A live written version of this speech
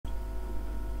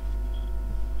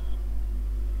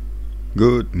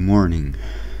Good morning.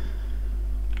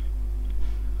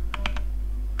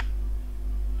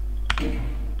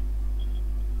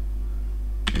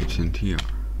 HNTR.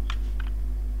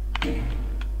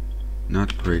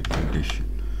 Not great condition.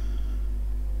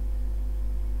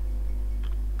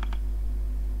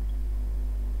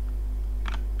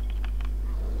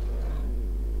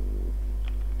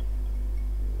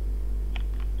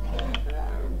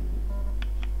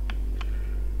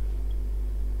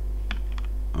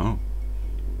 Oh.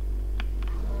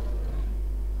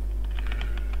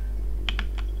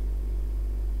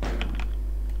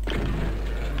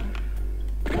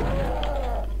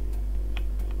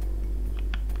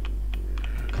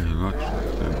 Okay, lots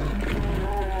of them.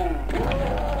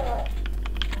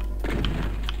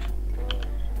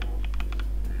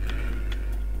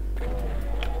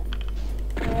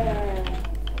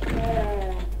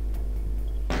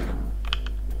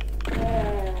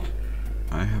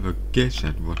 I have a guess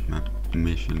at what map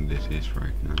mission this is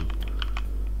right now.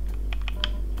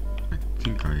 I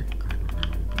think I kind of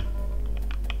remember.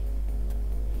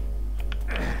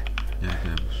 Yeah,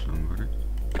 there was somebody.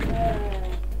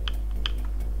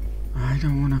 I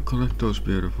don't want to collect those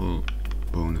beautiful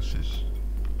bonuses.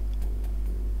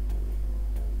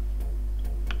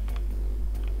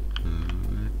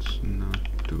 Let's not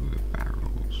do the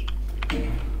barrels.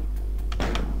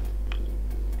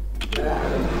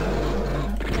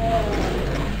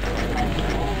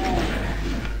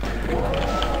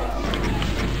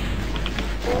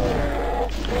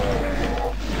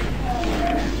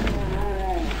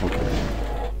 Okay,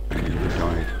 I nearly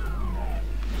died.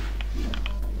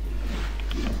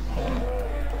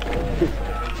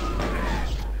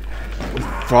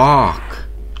 Fuck!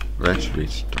 Let's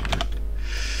restart.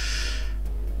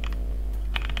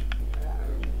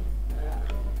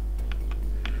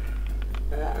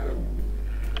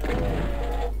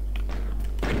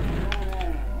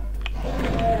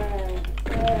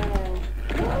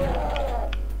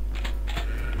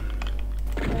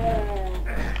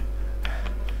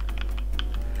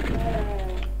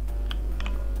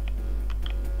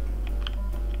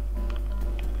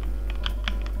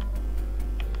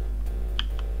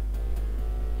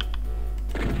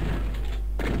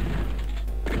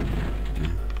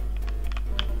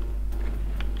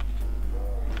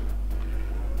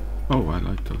 Oh, I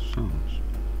like those songs.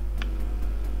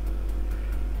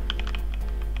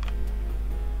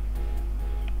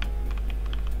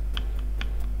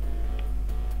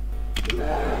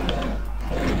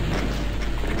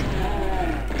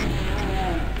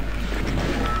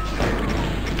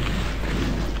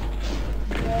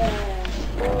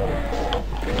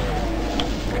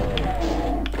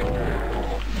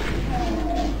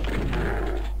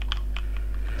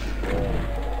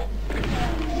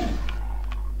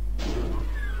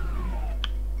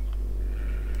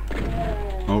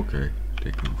 Okay,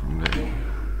 they come from there.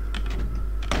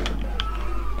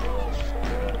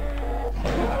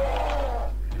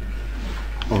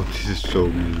 Oh, this is so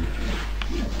mean.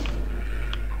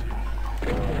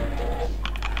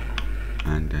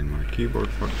 And then my keyboard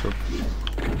fucks up.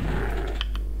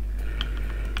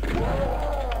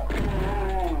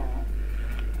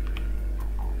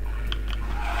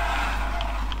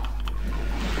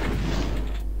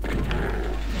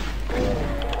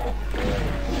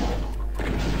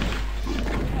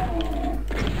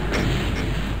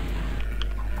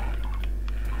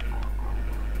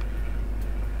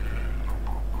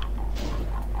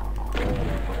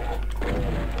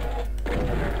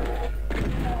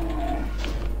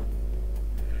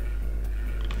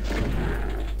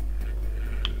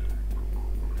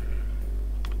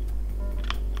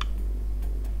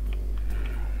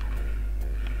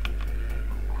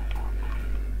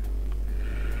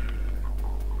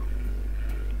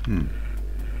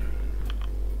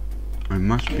 I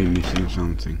must be missing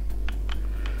something.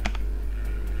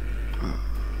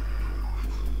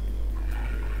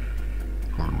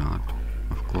 Or not,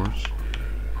 of course.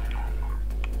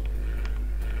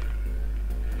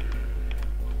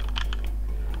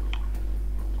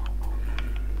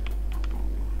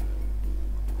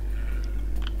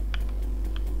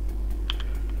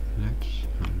 Let's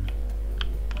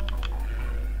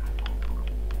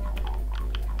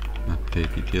not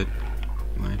take it yet.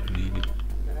 Might need it.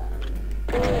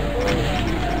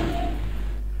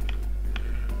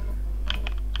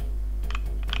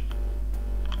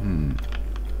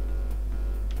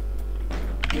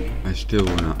 I still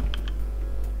wanna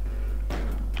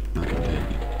not take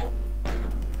it.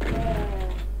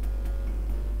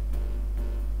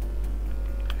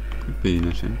 Could be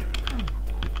innocent.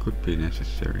 It could be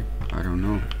necessary. I don't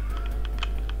know.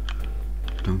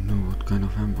 Don't know what kind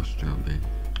of ambush there'll be.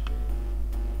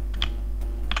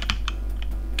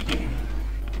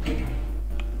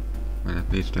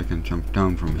 At least I can jump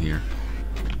down from here.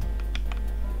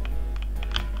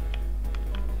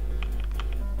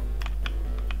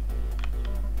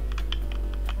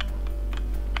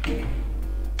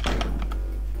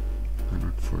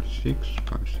 $146,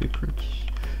 5 secrets,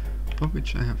 of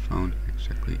which I have found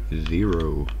exactly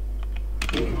 0.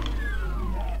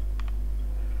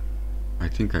 I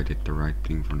think I did the right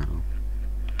thing for now.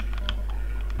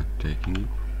 Not taking it.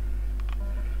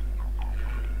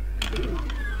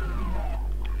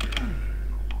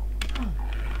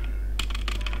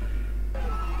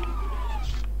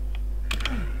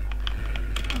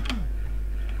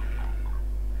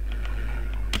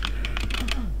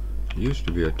 Used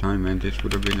to be a time when this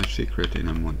would have been a secret in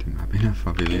a Monty Map in a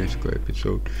Fabulousco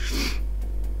episode.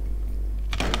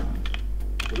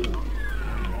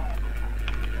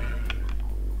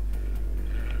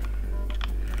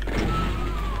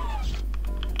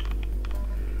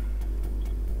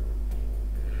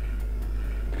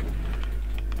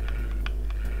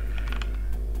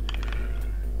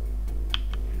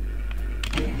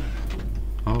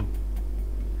 Oh.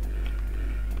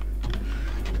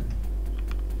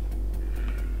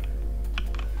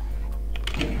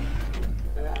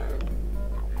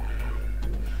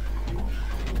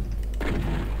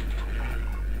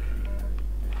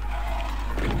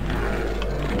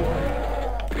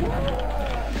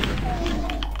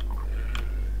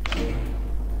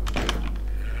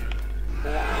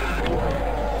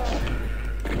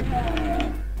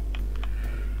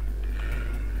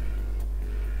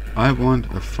 I want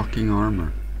a fucking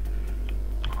armor.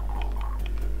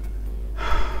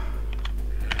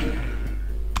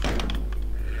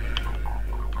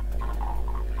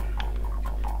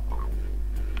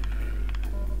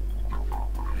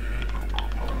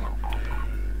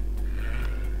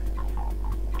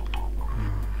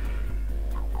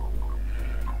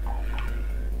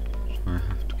 So I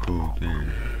have to go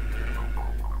there.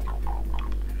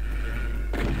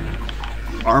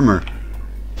 Armor!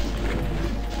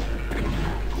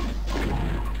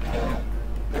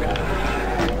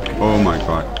 Oh my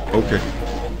god. Okay.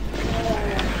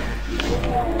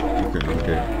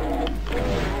 Okay.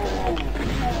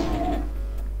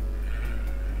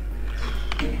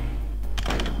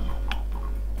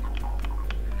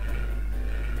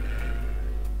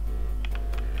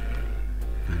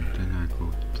 And then I go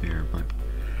there, but...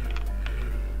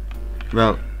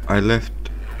 Well, I left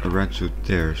a red suit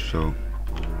there, so...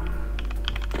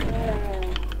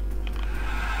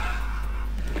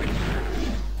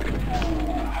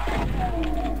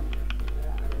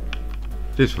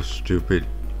 This was stupid.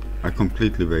 I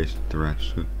completely wasted the red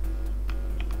suit.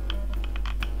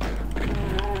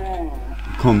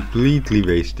 Completely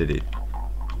wasted it.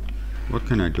 What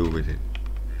can I do with it?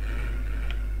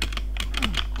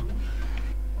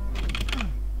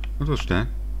 What was that?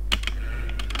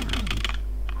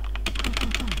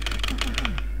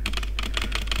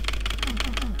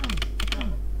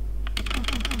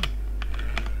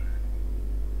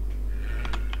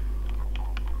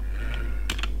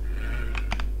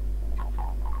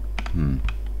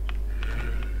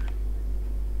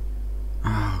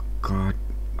 Oh god,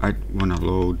 I wanna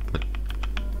load, but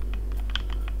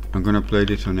I'm gonna play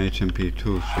this on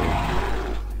HNTR,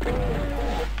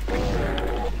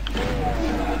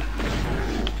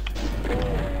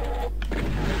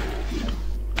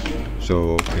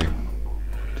 so okay,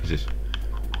 this is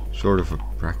sort of a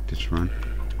practice run.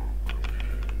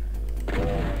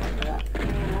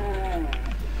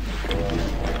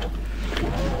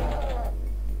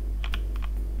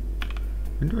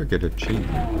 When do I get a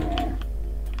achievement?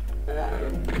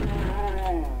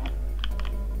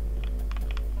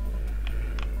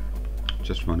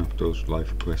 Just one of those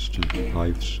life's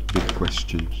big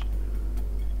questions.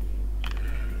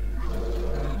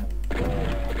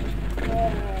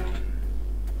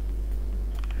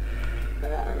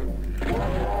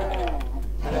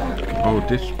 Oh,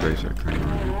 this place I kind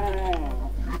of remember.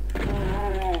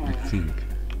 I think.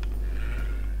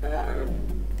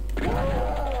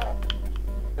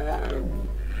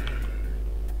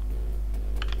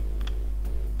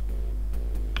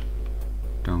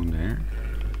 Down there?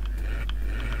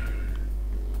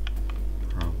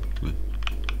 Probably.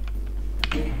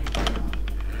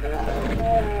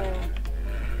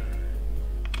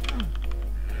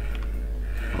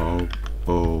 Oh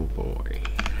boy.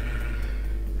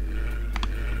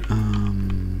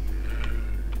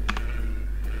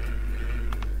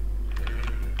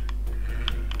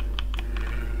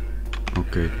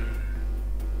 Okay.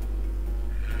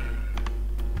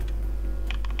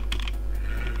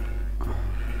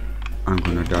 I'm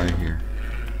gonna die here.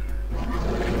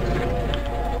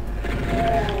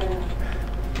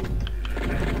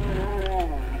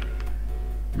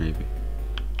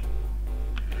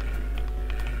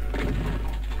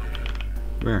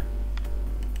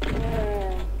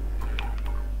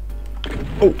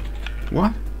 Oh,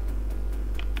 what?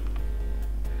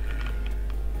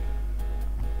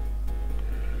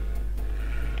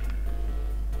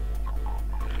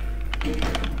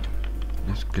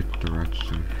 Let's get the red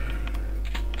suit.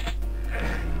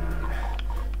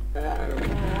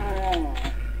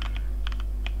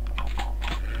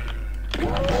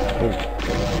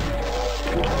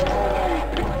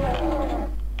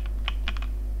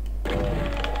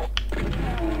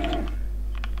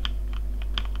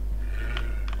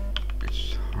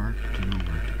 It's hard to know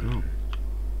where to go.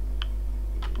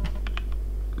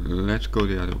 Let's go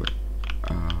the other way.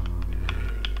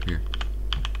 Here.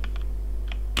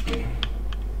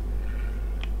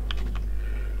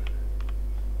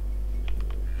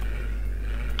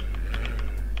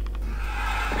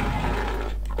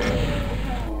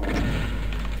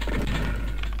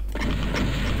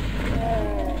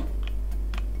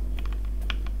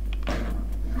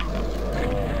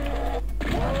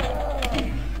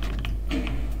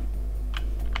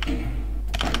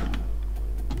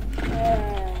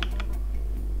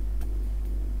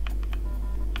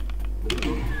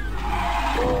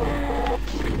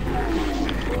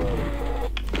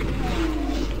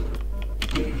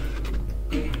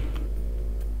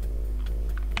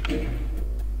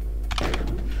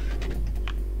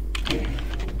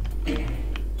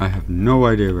 I have no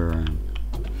idea where I am.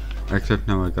 Except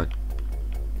now I got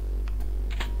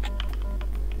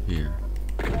here.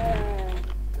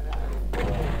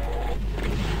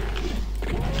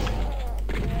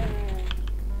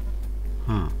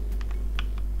 Huh.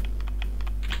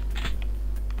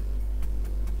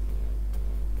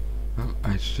 Well,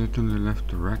 I certainly left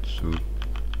the red suit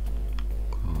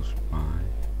close by.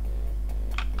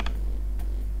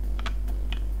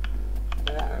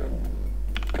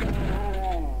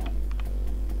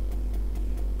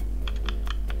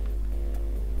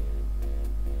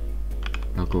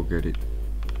 I'll go get it.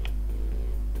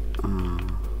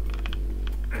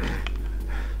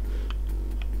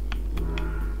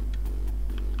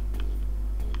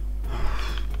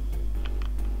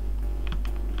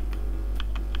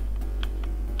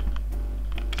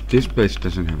 This place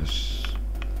doesn't have a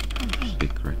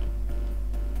secret.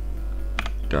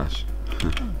 It does.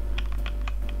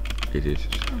 It is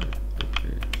a secret.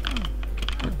 Okay.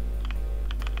 But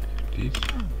these?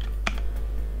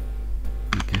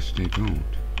 I guess they don't.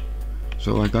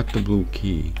 So I got the blue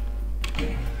key.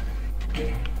 I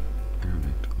don't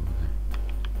need to go there.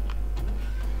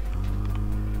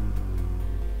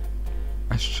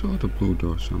 I saw the blue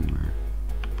door somewhere.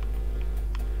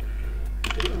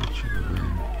 Not sure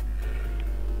where.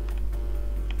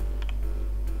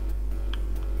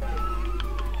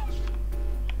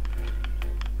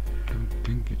 Don't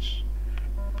think it's.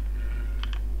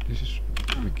 This is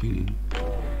the beginning.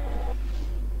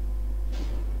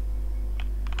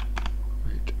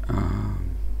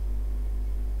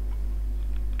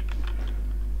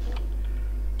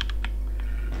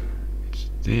 It's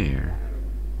there.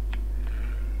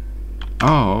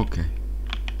 Oh, okay.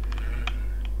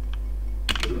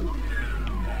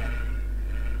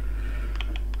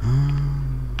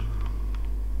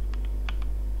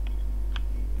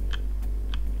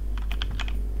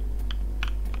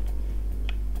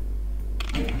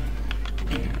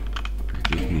 I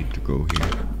just need to go here.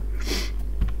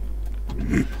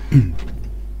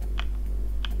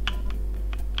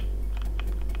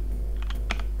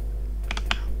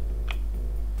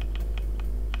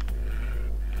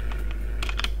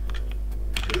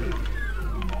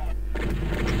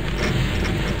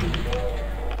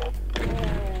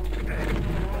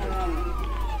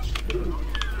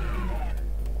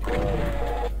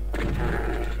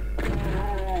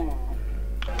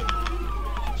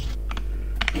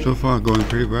 So far, going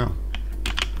pretty well.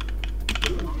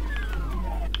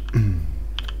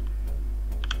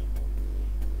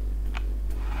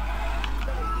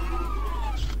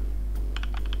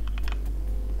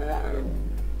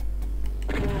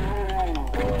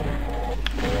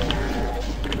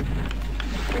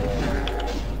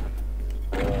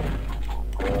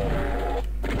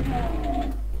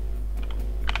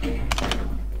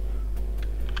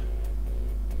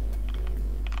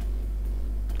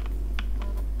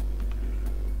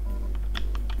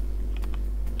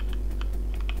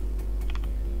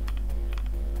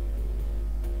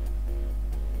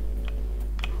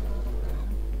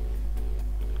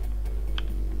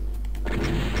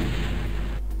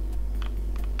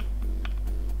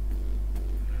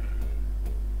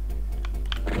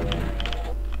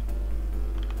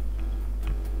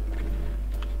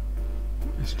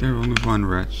 Is there only one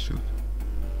red suit?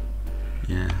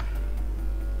 Yeah.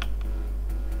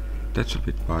 That's a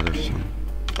bit bothersome.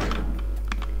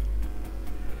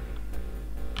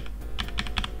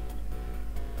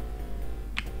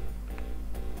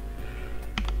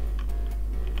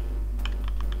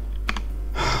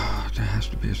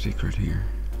 secret here.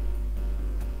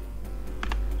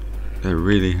 There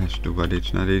really has to, but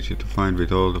it's not easy to find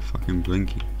with all the fucking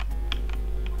blinking.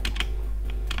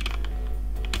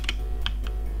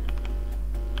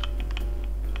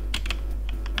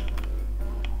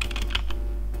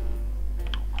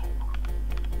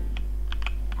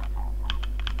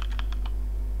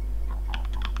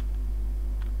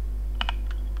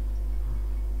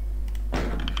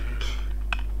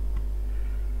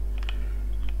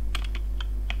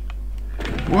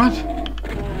 What?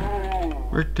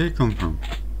 Where'd they come from?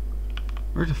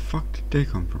 Where the fuck did they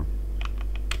come from?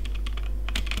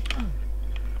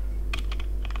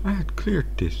 I had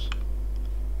cleared this.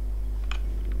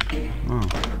 Oh.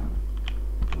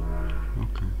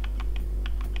 Okay.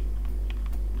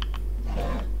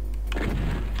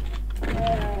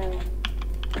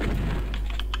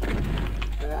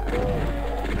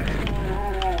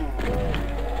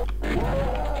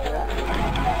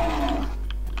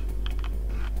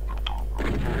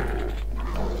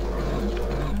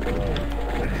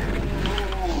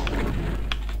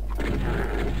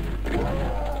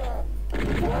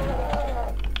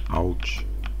 Ouch.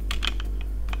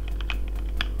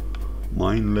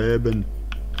 Mein Leben.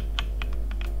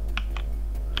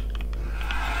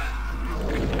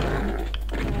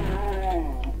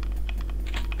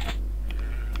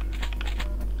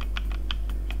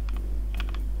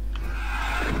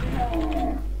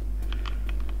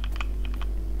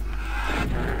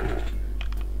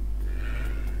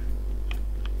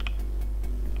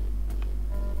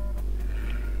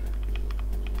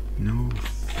 No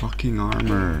fucking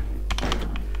armor.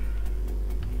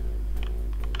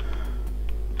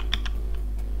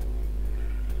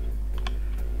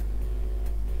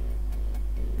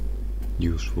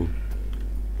 Useful.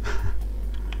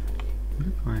 What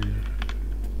if I...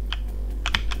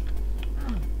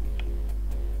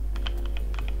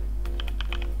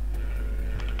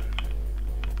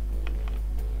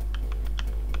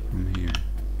 From here.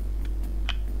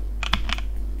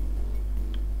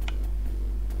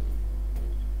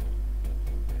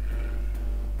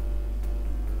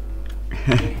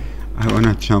 I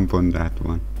wanna jump on that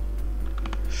one.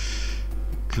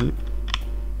 Okay.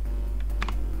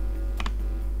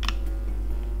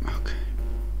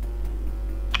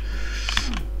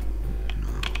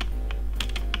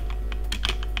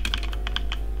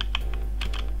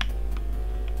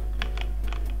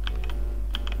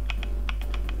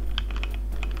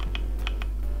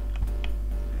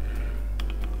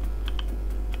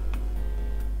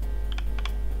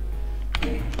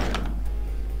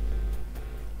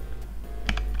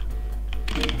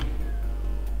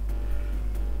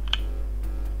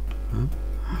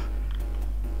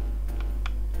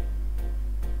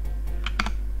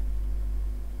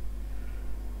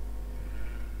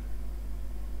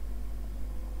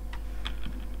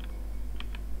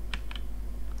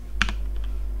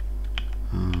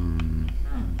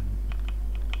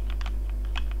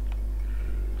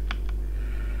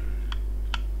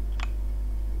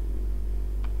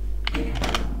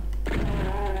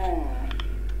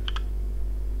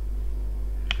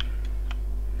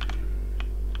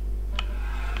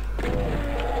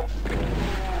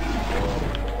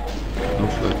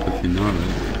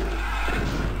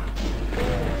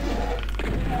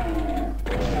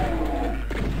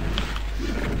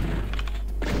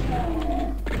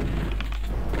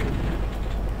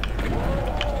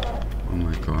 Oh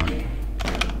my god.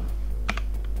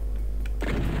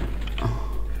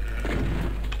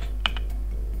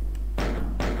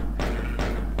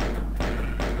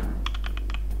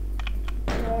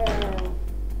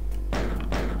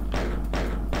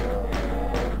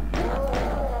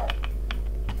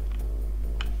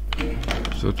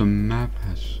 So the map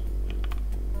has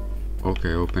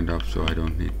opened up, so I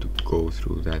don't need to go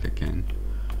through that again.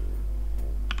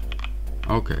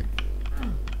 Okay.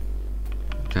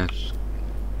 That's...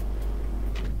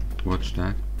 What's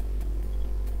that?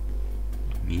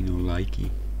 Me no likey.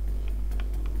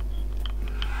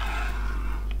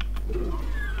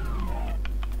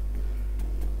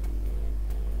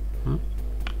 Huh?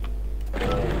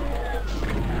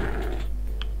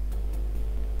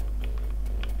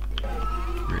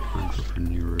 Great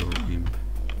entrepreneurial imp.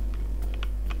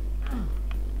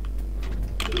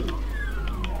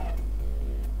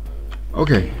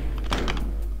 Okay.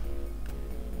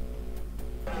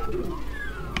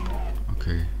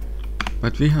 Okay.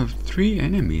 But we have 3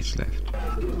 enemies left.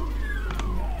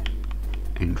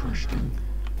 Interesting.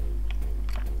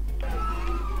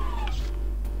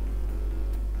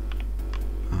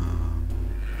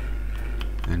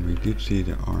 And we did see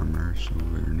the armor, so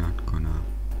we're not gonna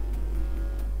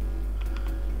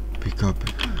pick up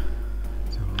those.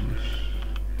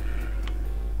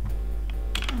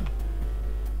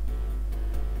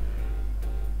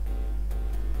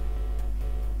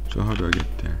 So how do I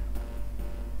get there?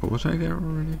 Oh, was I there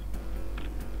already?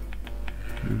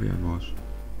 Maybe I was.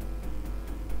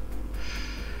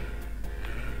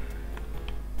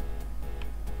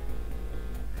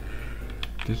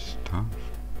 This is tough.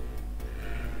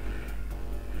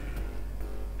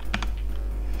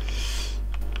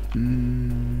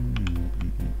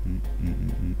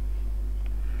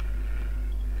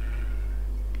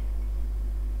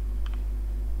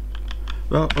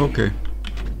 Well, okay.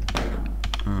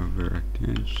 We're at the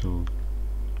end, so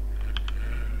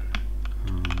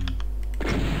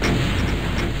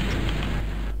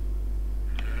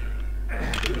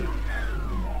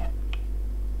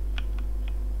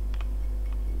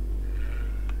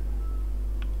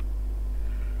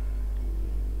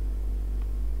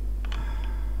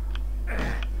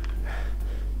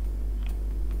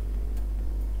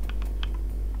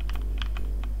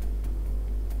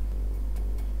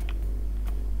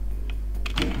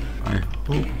I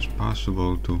hope it's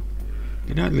possible to...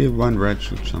 Did I leave one red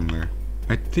suit somewhere?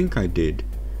 I think I did.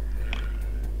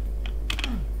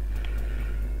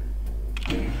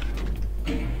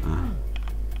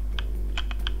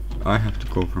 I have to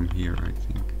go from here, I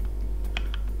think.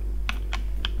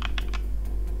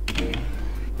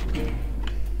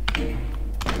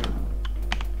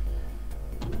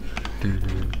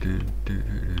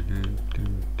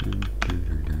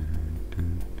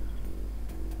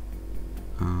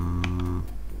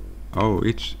 Oh,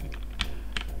 it's...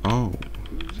 Oh,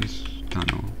 this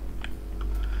tunnel.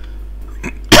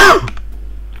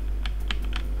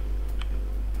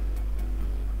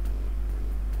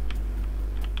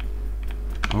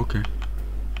 Okay.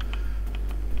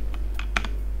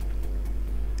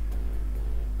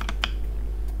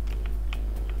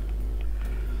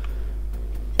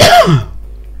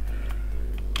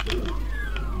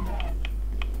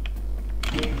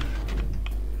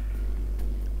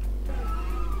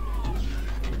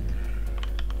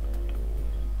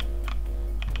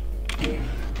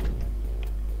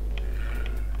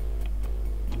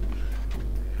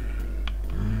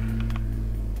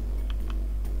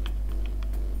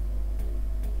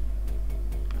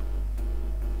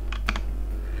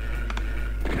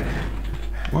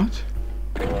 What?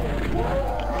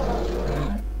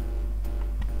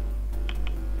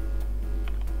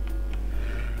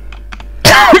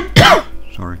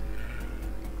 Sorry.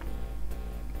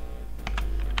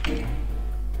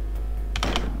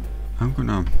 I'm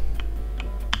gonna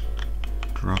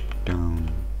drop down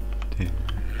there.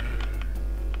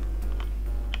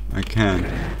 I can't.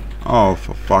 Oh,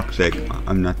 for fuck's sake.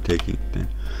 I'm not taking it then.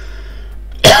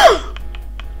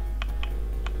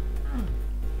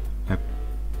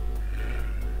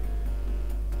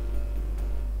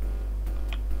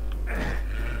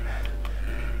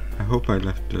 I hope I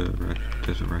left the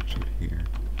there's a red suit here.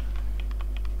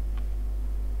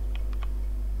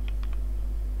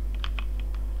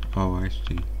 Oh, I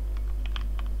see.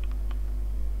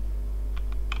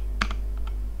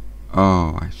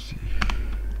 Oh, I see.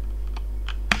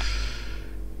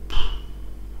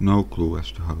 No clue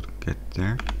as to how to get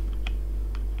there.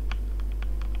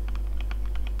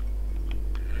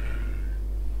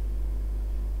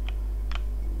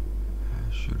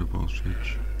 Shootable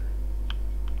switch.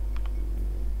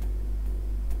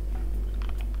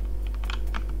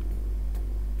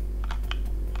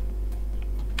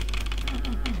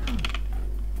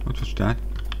 What was that?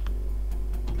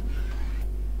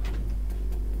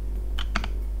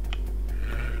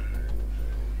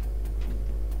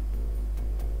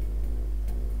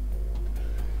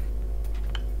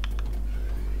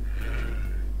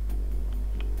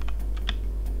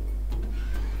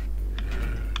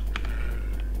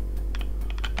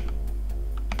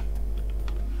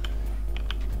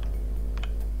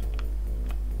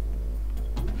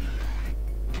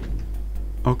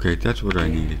 Okay, that's what I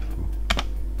needed for.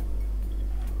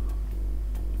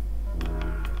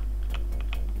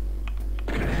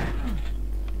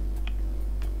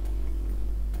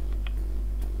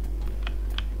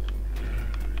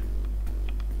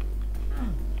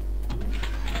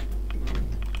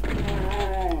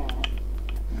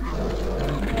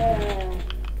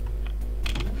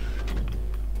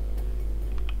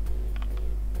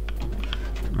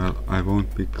 Well, I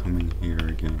won't be coming here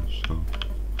again, so...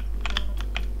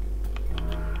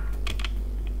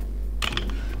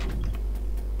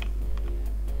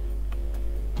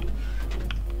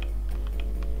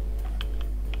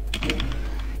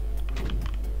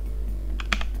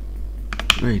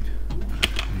 Wait,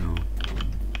 no.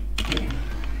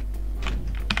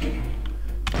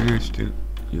 Can I still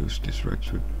use this red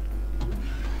suit?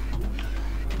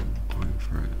 Going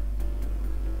further.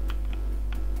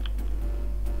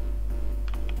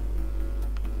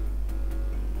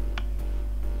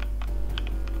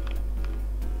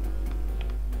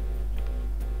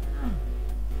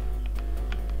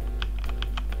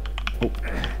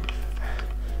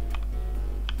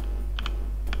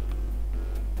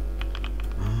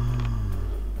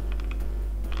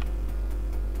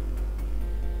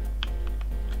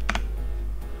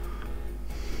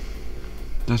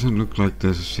 Doesn't look like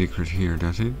there's a secret here,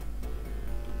 does it?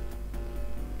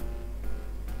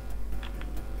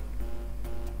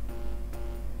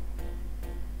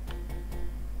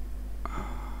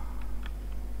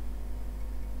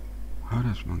 How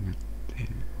does one get there?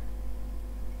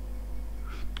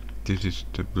 This is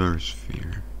the blur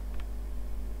sphere.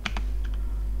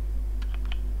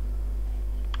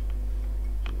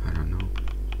 I don't know.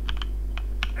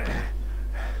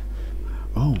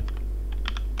 Oh!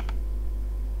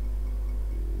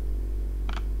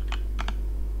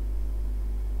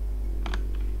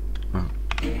 Well,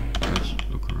 let's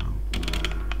look around.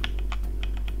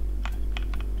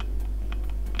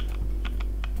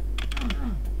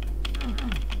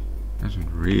 Doesn't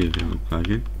really look like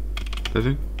it, does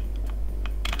it?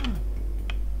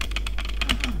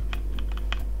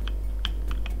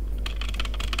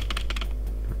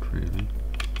 Not really.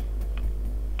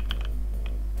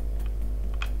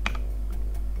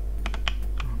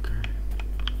 Okay.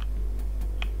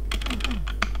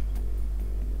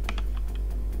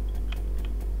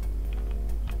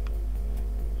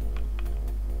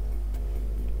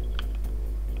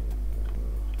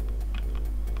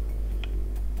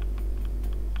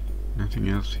 Nothing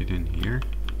else hidden here.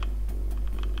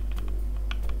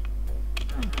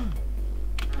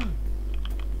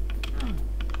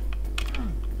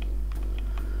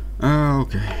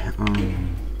 Okay.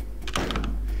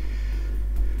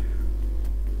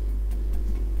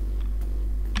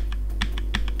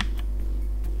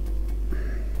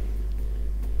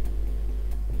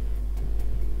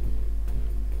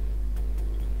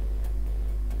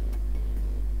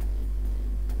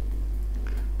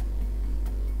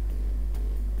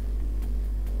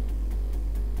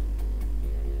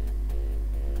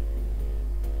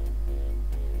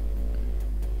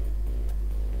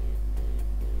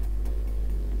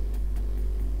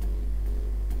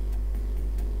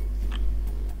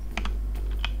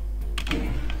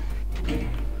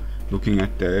 Looking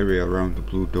at the area around the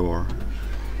blue door.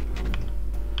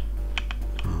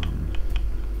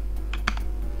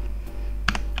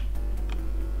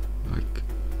 Like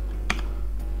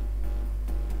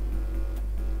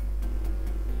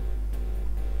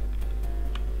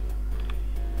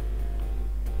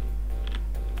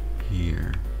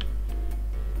here.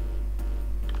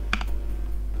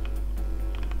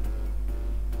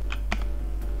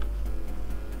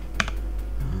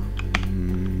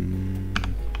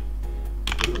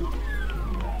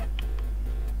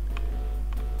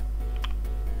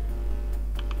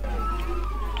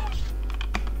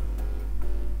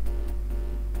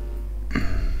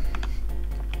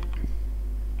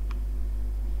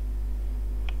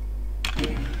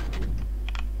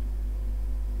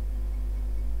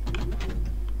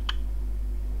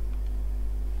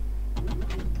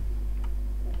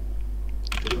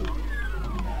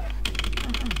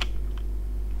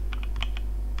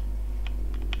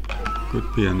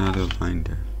 Could be another line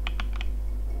there,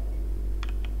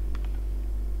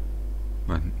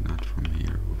 but not from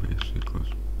here, obviously, because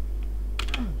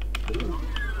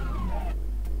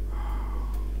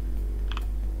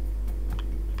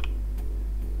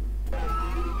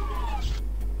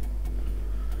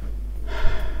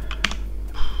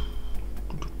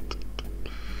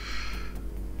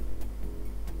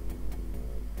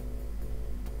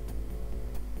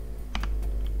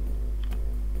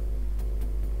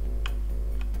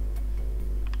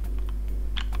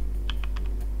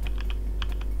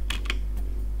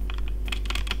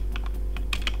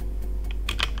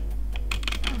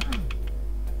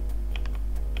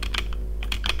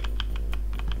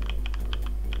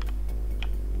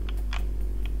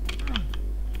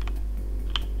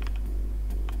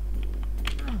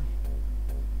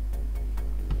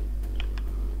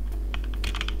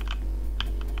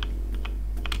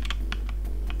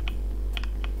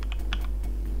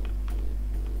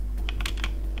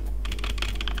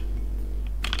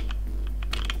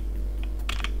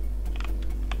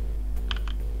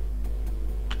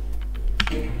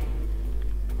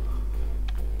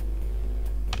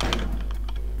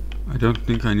I don't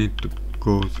think I need to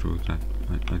go through that.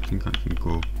 I think I can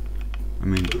go. I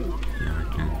mean, yeah, I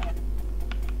can.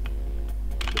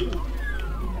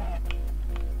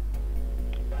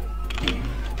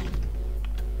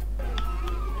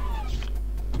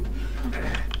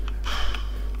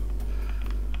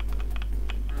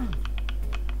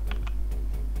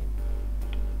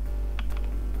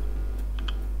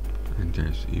 And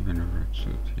there's even a red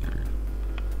suit here.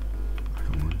 I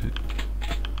don't want it.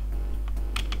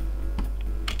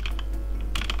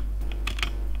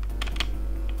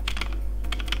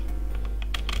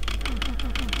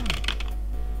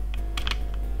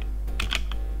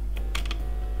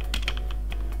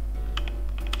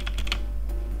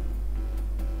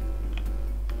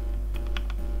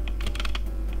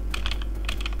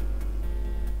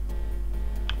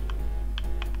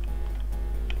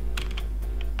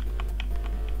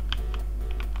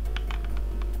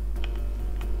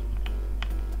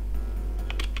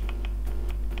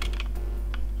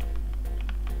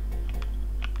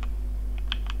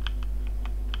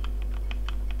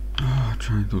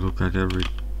 trying to look at every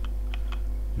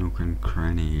nook and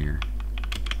cranny here,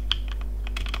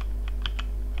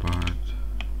 but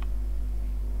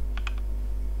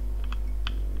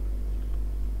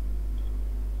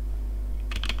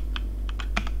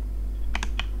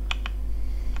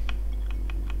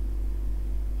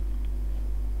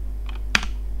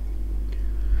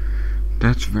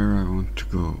that's where I want to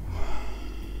go.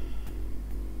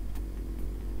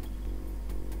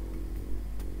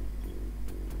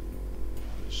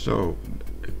 So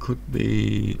it could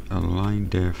be a line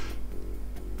def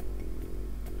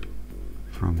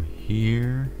from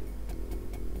here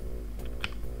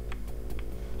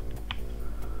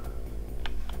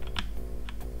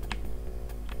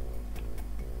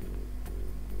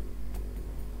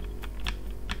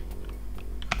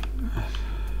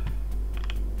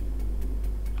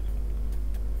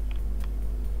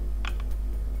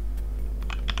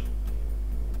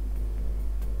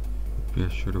be a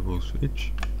shootable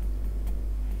switch.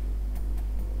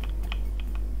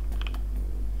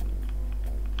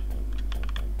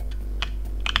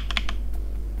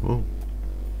 Whoa.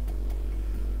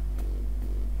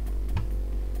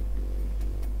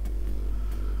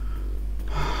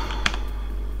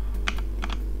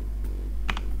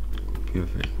 Could be a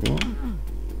fake wall.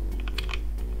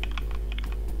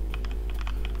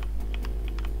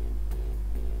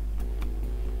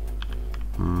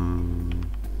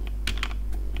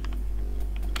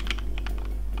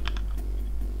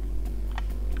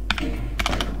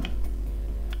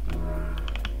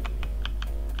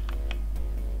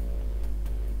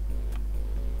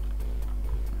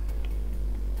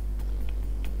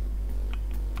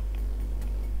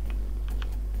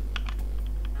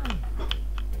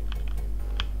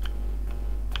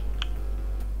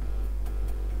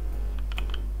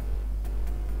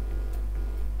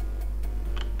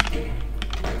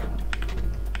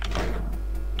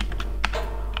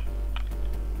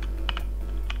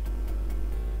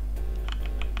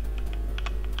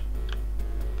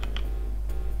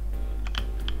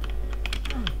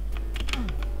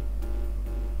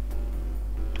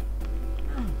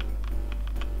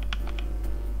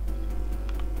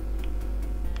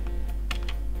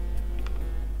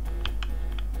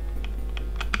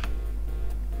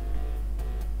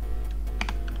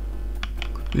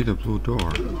 Be the blue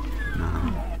door.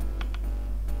 No.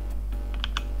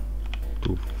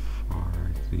 Too far,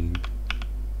 I think.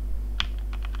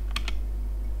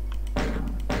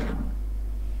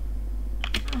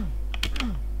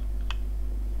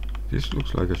 This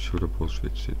looks like a shootable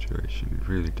switch situation. It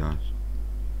really does.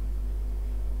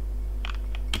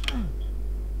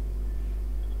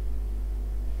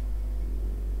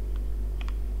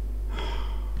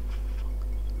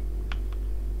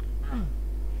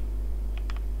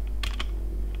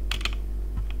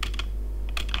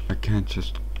 I can't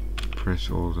just press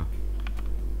all the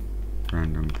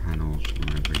random panels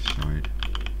on every side.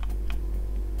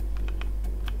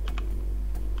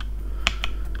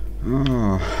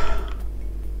 Oh,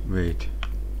 wait.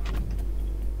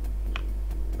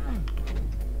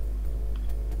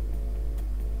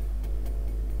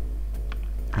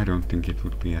 I don't think it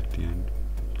would be at the end.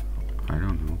 I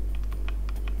don't know.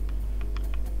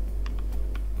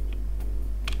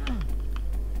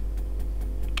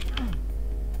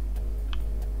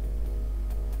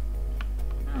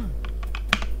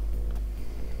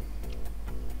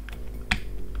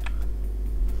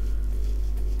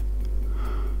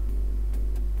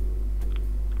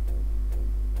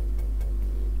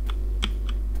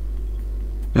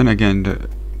 Then again,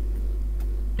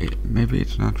 maybe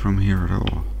it's not from here at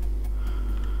all.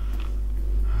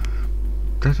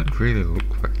 Doesn't really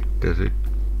look like it, does it?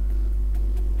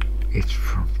 It's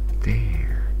from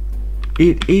there.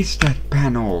 It is that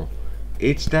panel.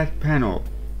 It's that panel.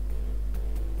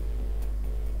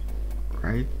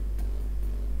 Right?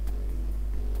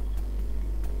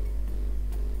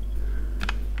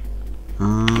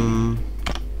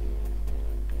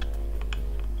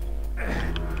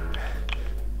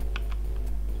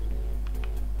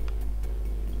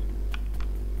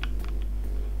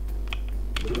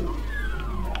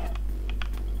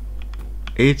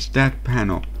 It's that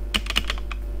panel,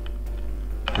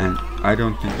 and I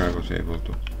don't think I was able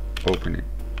to open it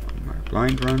on my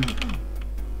blind run.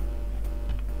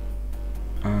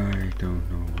 I don't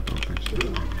know what opens the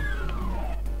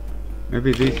panel.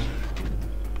 Maybe this?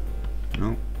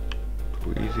 No,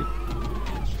 too easy.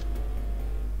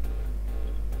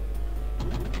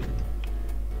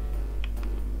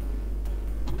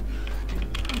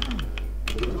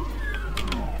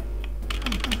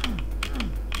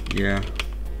 Yeah.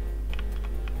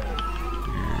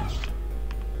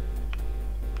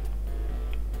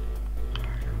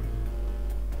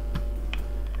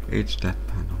 It's that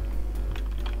panel.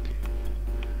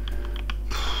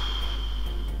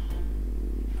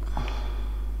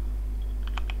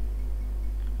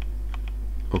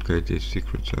 Okay, these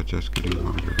secrets are just getting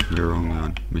harder. We're only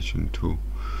on mission 2.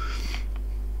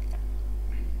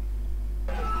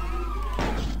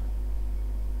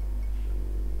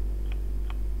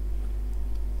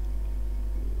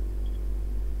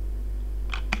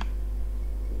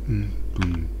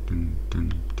 Dun, dun,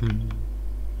 dun, dun.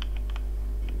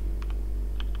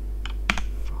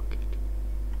 Fuck it.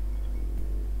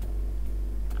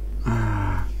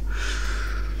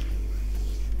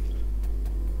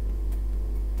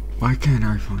 Why can't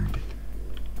I find it?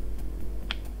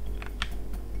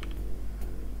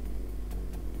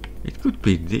 It could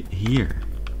be here.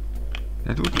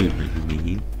 That would be really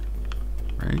mean,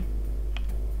 right?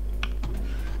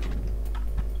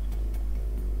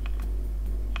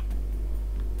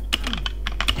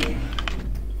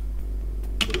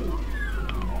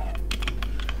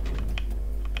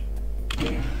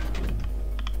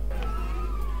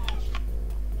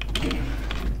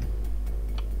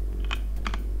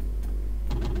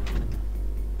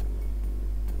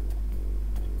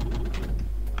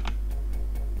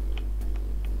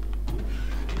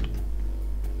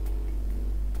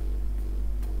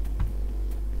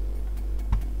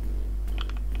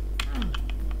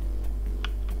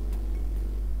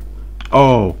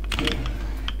 Oh,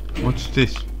 what's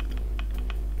this?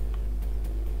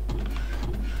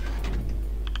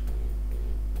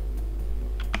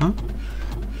 Huh?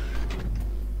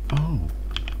 Oh.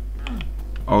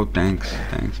 Oh, thanks.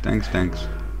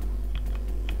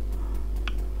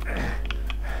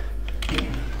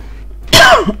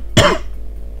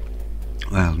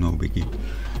 Well, no biggie.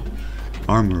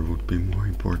 Armor would be more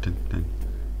important than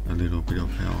a little bit of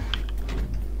health.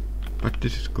 But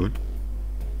this is good.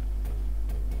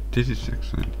 This is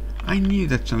excellent. I knew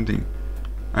that something...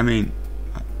 I mean...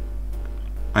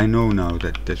 I know now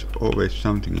that there's always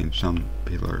something in some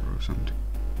pillar or something.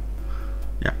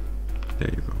 Yeah, there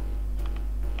you go.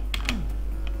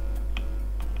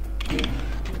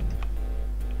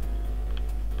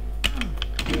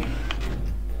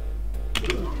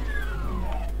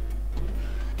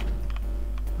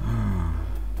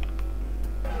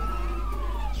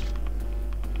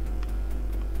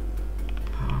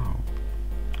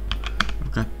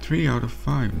 Got 3 out of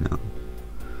 5 now.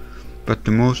 But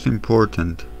the most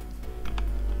important...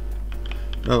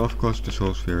 Well, of course the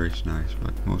soul sphere is nice,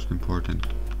 but most important,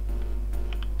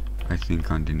 I think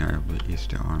undeniably, is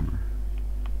the armor.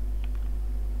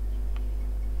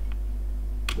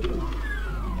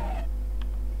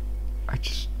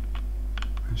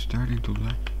 I'm starting to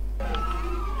lack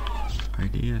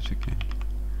ideas again.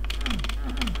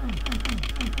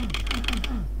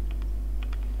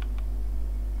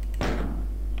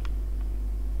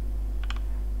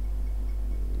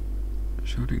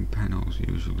 Shooting panels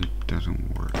usually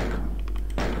doesn't work.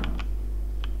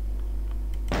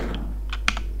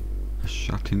 A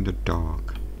shot in the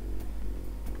dark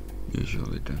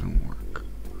usually doesn't work.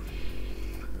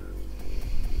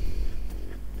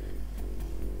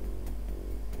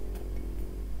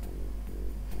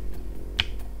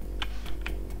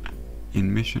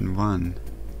 In mission 1,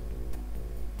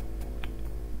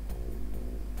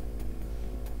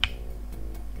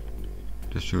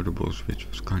 the shootable switch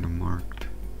was kind of marked.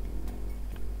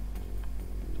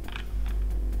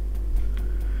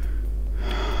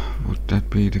 Would that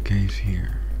be the case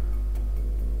here?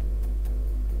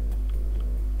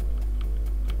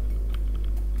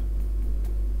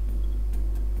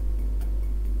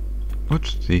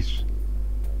 What's this?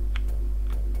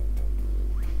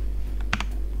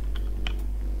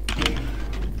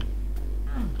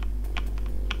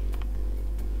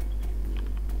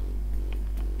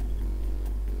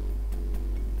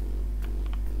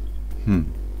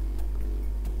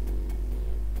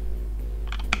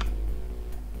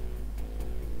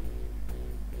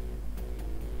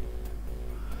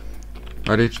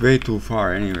 But it's way too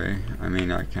far anyway. I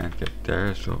mean, I can't get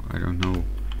there, so I don't know.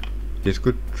 This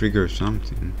could trigger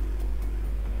something.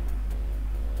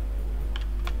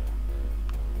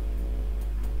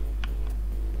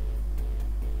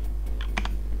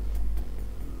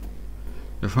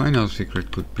 The final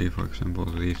secret could be, for example,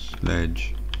 this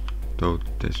ledge, though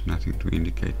there's nothing to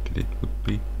indicate that it would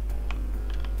be.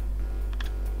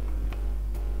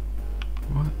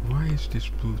 Why is this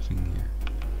blue thing here?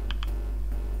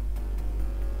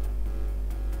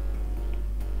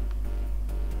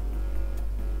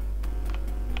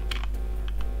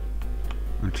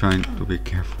 I'm trying to be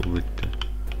careful with the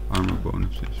armor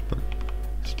bonuses, but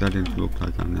it's starting to look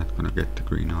like I'm not gonna get the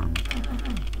green armor.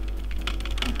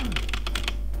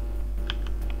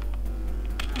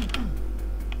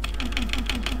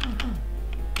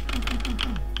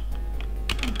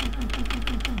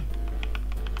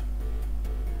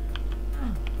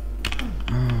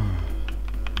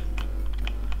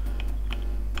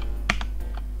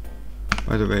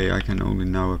 By the way, I can only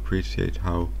now appreciate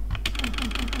how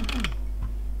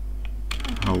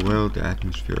well the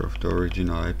atmosphere of the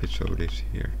original episode is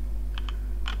here.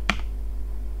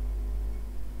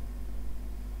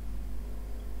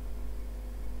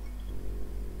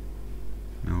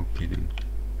 No kidding.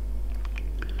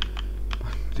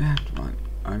 But that one,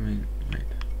 I mean, wait,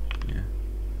 yeah.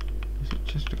 Is it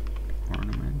just an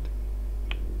ornament?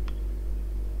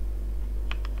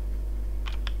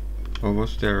 Or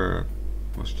was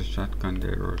the shotgun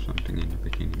there or something in the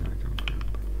beginning? I don't remember.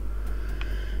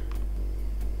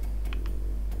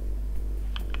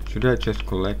 Should I just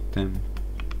collect them?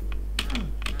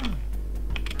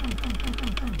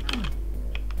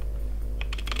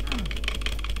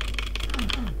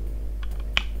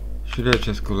 Should I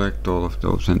just collect all of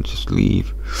those and just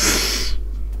leave?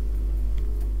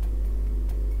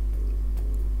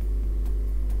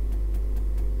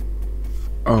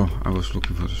 Oh, I was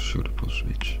looking for the shootable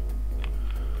switch.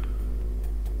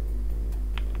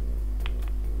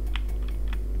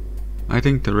 I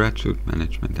think the red suit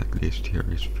management at least here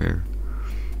is fair.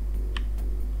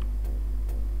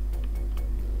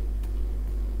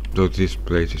 Though this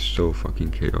place is so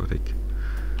fucking chaotic.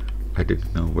 I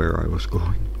didn't know where I was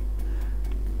going.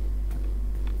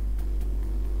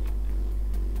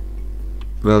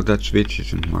 Well, that switch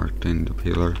isn't marked in the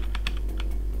pillar.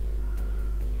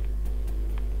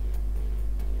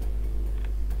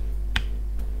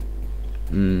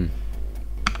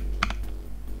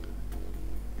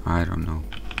 I don't know.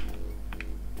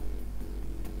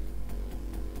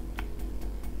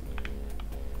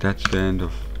 That's the end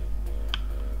of...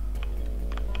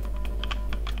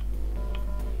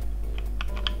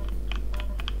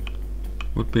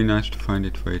 Would be nice to find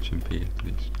it for HMP at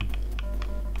least.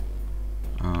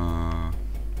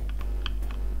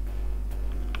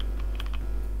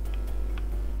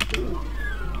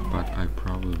 But I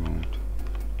probably won't.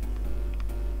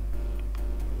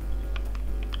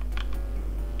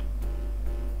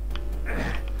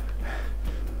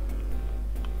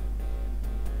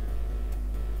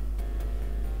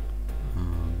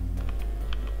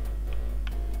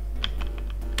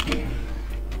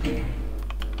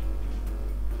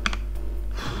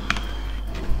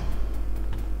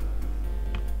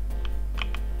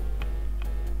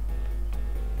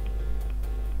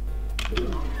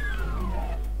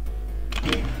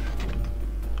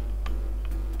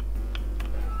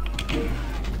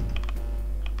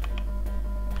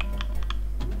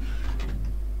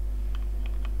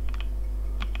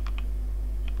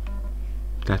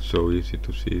 That's so easy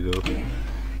to see though.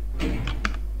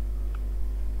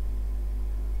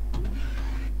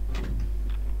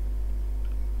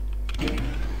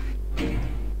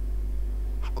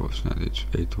 Of course not, it's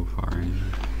way too far anyway.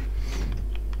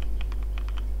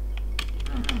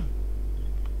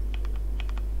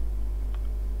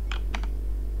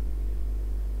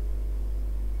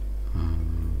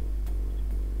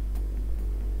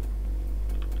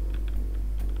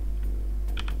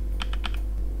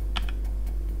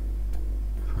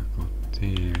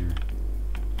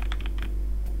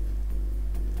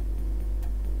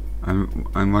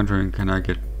 I'm wondering, can I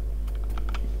get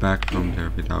back from there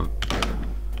without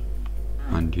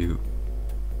undue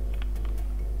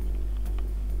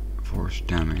force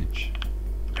damage?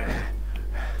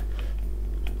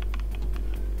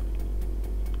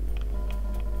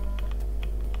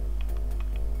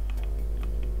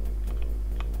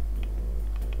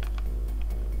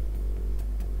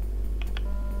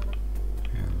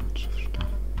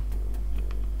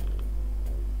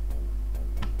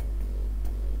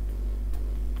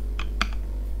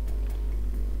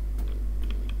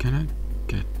 Can I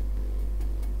get...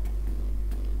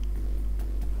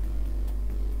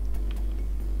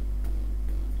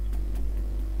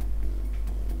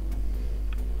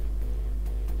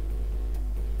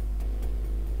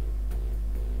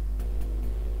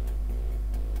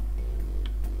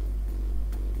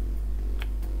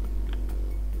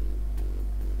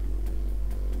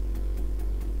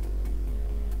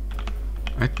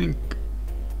 I think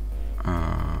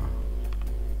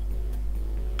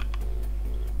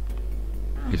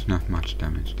it's not much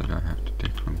damage that I have to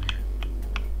take from here,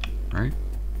 right?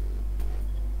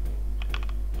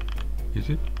 Is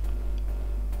it?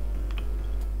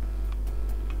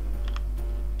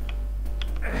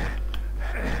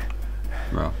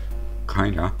 Well,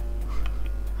 kinda.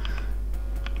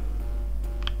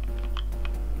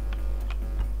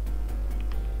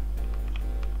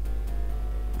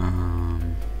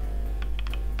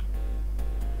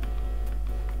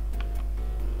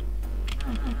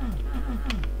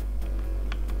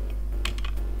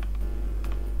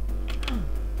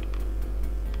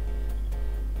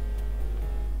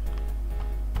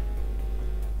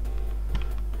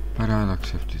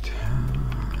 accepted.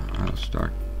 I'll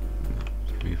start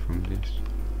 3 from this.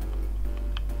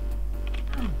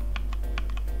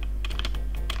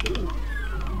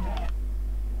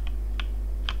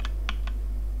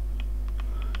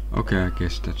 Okay, I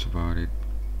guess that's about it.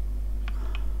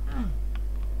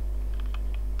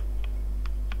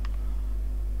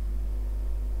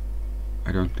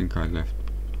 I don't think I left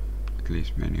at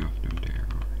least many of them there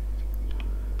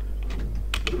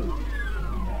already.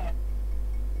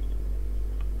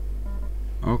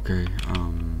 Okay,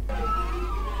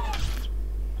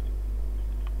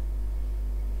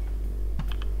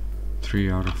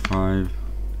 3 out of 5.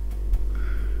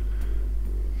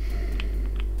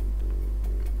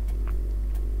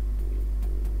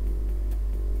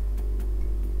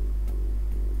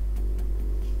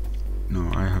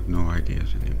 No, I have no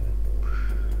ideas anymore.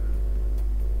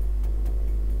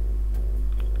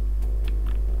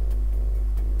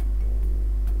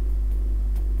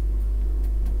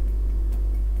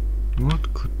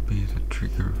 What could be the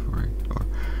trigger for it, or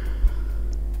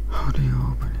how do you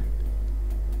open it?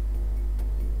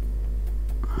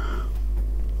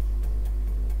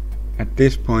 At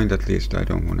this point, at least, I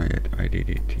don't want to get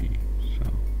IDDT, so.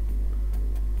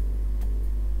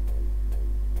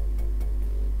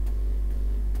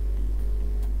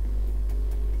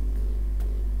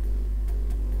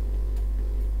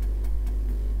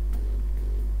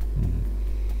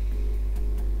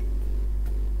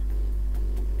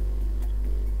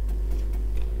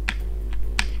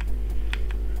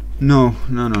 No.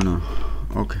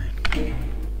 Okay.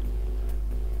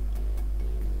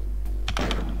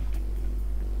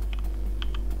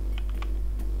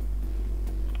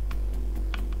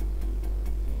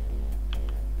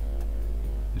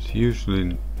 It's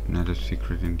usually not a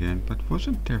secret in the end, but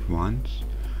wasn't there once?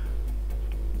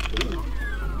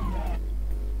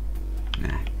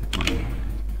 Nah, that wasn't.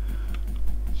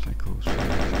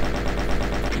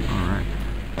 Psychosomatic. Alright.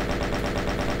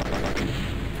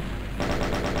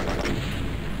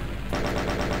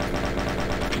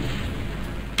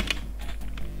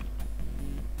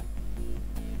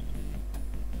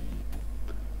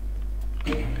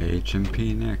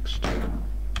 HMP next.